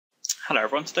Hello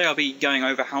everyone, today I'll be going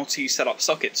over how to set up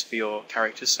sockets for your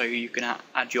characters so you can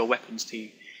add your weapons to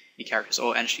your characters,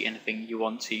 or actually anything you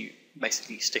want to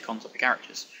basically stick onto the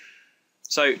characters.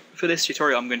 So for this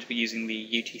tutorial I'm going to be using the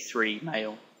UT3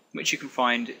 mail, which you can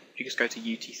find if you just go to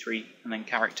UT3 and then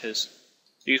characters.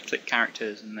 You just click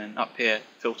characters and then up here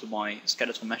filter by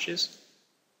skeletal meshes.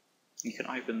 You can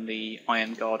open the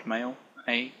Iron Guard mail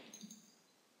A.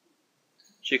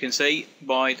 As you can see,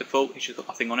 by default he's just got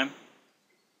nothing on him.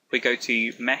 If we go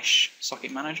to Mesh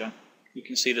Socket Manager, you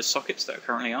can see the sockets that are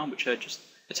currently on, which are just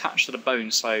attached to the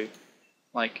bone. So,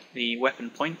 like the weapon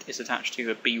point is attached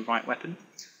to a B right weapon,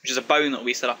 which is a bone that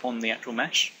we set up on the actual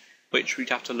mesh, which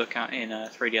we'd have to look at in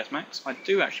 3ds Max. I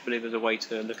do actually believe there's a way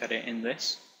to look at it in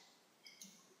this.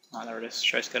 There it is,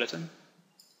 show skeleton.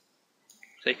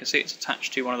 So you can see it's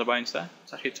attached to one of the bones there.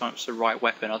 It's actually attached to the right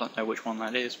weapon. I don't know which one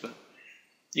that is, but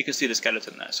you can see the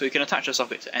skeleton there. So you can attach a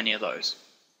socket to any of those.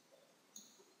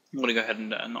 I'm going to go ahead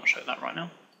and not show that right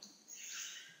now.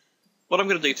 What I'm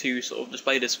going to do to sort of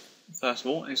display this first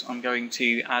of all is I'm going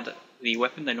to add the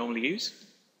weapon they normally use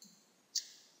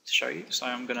to show you. So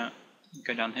I'm going to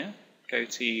go down here, go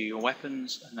to your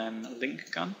weapons and then link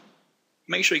gun.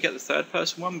 Make sure you get the third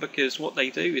person one, because what they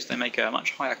do is they make a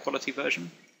much higher quality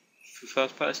version for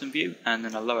first person view and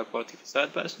then a lower quality for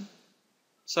third person.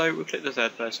 So we'll click the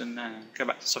third person and go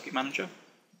back to Socket Manager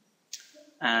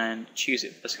and choose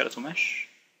it for the skeletal mesh.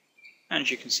 And as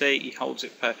you can see, he holds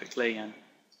it perfectly, and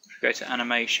if we go to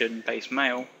animation base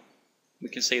mail, we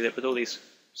can see that with all these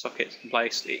sockets in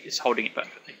place, it's holding it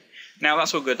perfectly. Now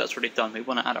that's all good, that's already done, we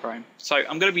want to add our own. So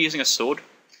I'm going to be using a sword.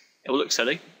 It will look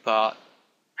silly, but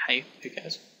hey, who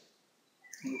cares?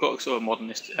 We've got a sort of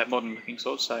modern looking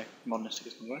sword, so modernistic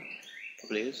is the word.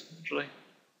 Probably is, actually.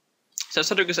 So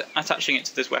instead of just attaching it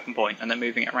to this weapon point and then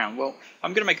moving it around, well,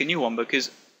 I'm going to make a new one because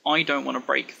I don't want to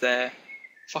break their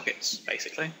sockets,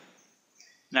 basically.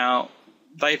 Now,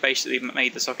 they basically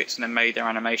made the sockets and then made their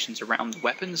animations around the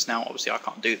weapons. Now, obviously I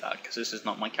can't do that because this is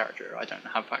not my character. I don't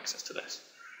have access to this.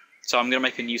 So I'm going to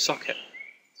make a new socket.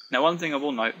 Now, one thing I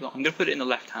will note, I'm going to put it in the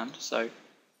left hand. So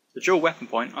the dual weapon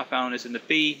point I found is in the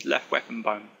B left weapon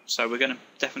bone. So we're going to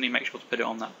definitely make sure to put it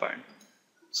on that bone.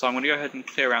 So I'm going to go ahead and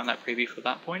clear out that preview for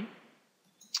that point.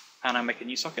 And I make a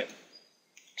new socket.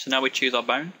 So now we choose our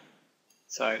bone.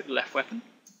 So left weapon.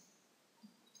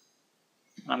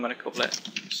 I'm going to call it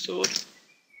sword.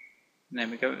 And there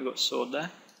we go, we've got sword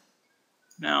there.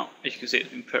 Now, as you can see, it's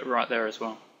been put right there as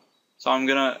well. So I'm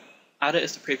going to add it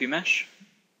as the preview mesh.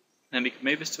 And then we can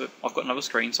move this to, I've got another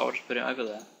screen, so I'll just put it over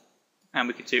there. And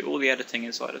we can do all the editing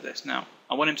inside of this. Now,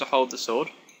 I want him to hold the sword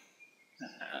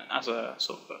as a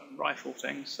sort of a rifle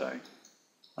thing. So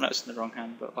I know it's in the wrong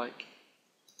hand, but like,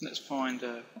 let's find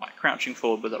like crouching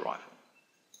forward with a rifle.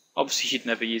 Obviously, you'd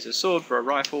never use a sword for a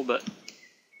rifle, but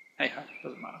hey ho,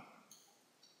 doesn't matter.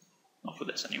 Not for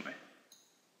this anyway.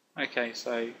 Okay,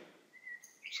 so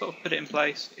sort of put it in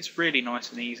place. It's really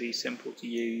nice and easy, simple to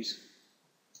use.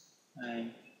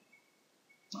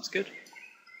 That's good.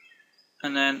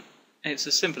 And then it's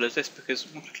as simple as this, because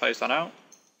I'm going to close that out.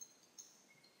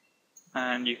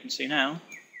 And you can see now,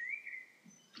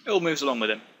 it all moves along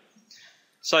with him.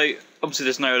 So obviously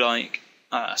there's no like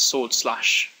sword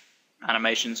slash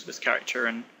animations with this character,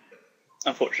 and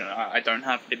unfortunately, I don't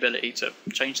have the ability to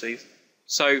change these.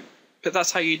 So, but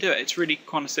that's how you do it. It's really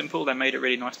kind of simple. They made it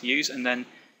really nice to use, and then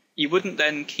you wouldn't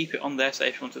then keep it on there, say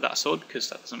if you wanted that sword, because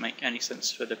that doesn't make any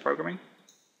sense for the programming.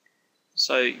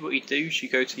 So what you do is you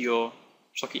go to your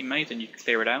socket you made and you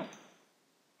clear it out.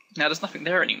 Now there's nothing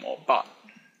there anymore, but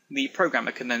the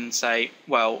programmer can then say,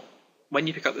 well, when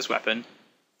you pick up this weapon,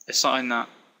 assign that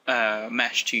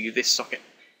mesh to this socket.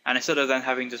 And instead of then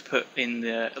having to put in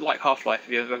the, like Half-Life,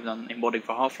 if you've ever done modding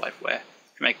for Half-Life, where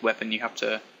if you make a weapon you have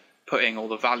to put in all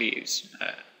the values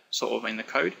sort of in the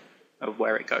code of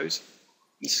where it goes.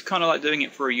 It's kind of like doing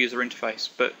it for a user interface,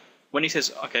 but when he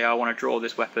says, okay, I want to draw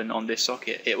this weapon on this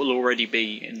socket, it will already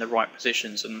be in the right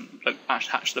positions and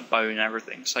attach the bone and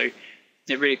everything. So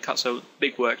it really cuts a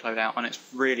big workload out, and it's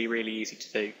really, really easy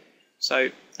to do. So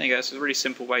there you go, it's a really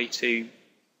simple way to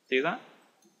do that.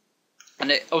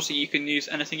 And also you can use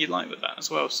anything you'd like with that as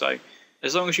well. So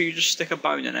as long as you just stick a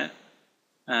bone in it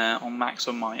on max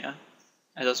or minor,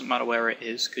 it doesn't matter where it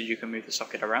is because you can move the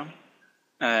socket around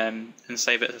and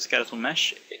save it as a skeletal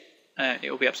mesh.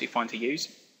 It will be absolutely fine to use.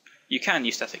 You can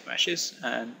use static meshes,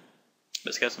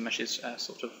 but skeletal meshes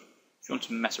sort of, if you want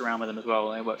to mess around with them as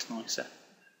well, it works nicer.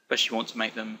 Especially if you want to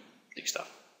make them do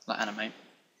stuff like animate.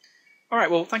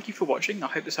 Alright, well thank you for watching. I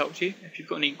hope this helped you. If you've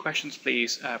got any questions,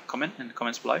 please comment in the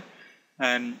comments below.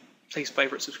 Please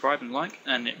favourite, subscribe and like,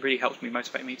 and it really helps me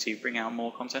motivate me to bring out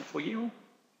more content for you all.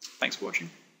 Thanks for watching.